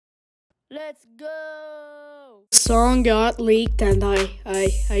Let's go! The song got leaked and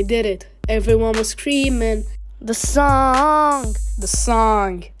I did it. Everyone was screaming. The song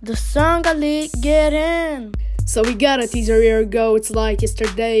got leaked, Gettin. So we got a teaser a year ago, it's like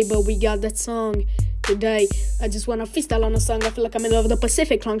yesterday, but we got that song today. I just wanna freestyle on a song. I feel like I'm in love with the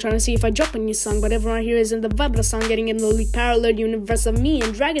Pacific long, trying to see if I drop a new song, but everyone here is in the vibe of the song, getting in the leaked parallel universe of me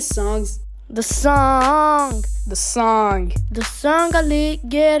and Dragos songs. The song got leaked,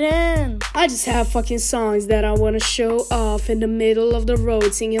 Gettin. I just have fucking songs that I wanna show off in the middle of the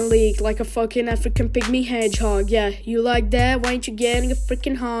road, singing leaked like a fucking African pygmy hedgehog. Yeah, you like that? Why ain't you getting a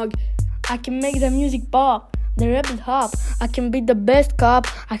freaking hog? I can make the music pop, the rapid hop. I can be the best cop.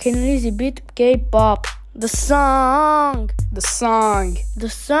 I can easy beat K-pop. The song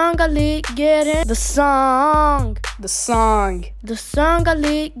got leaked, Gettin. The song got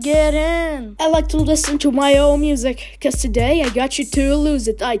leaked, Gettin. I like to listen to my own music, cause today I got you to lose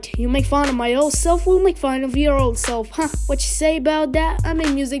it. You make fun of my old self, we'll make fun of your old self. Huh, what you say about that? I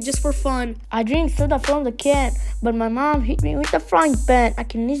make music just for fun. I drink soda from the can, but my mom hit me with a frying pan. I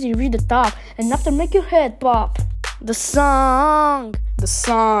can easily read the top, and after make your head pop. The song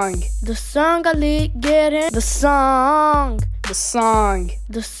got leaked, Gettin. The song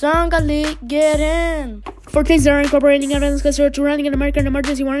got leaked, Gettin. For things that are incorporating evidence because you're running an American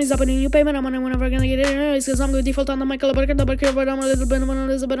emergency warning is happening. New payment, I'm never gonna get it anyways, because I'm going to default on the Michael but I'm a little bit of an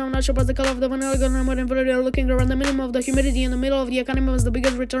Elizabeth. I'm not sure about the color of the vanilla gun. I'm looking around the minimum of the humidity in the middle of the economy was the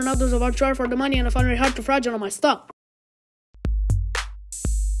biggest return outdoors of our chart for the money, and I found it hard to fragile on my stock.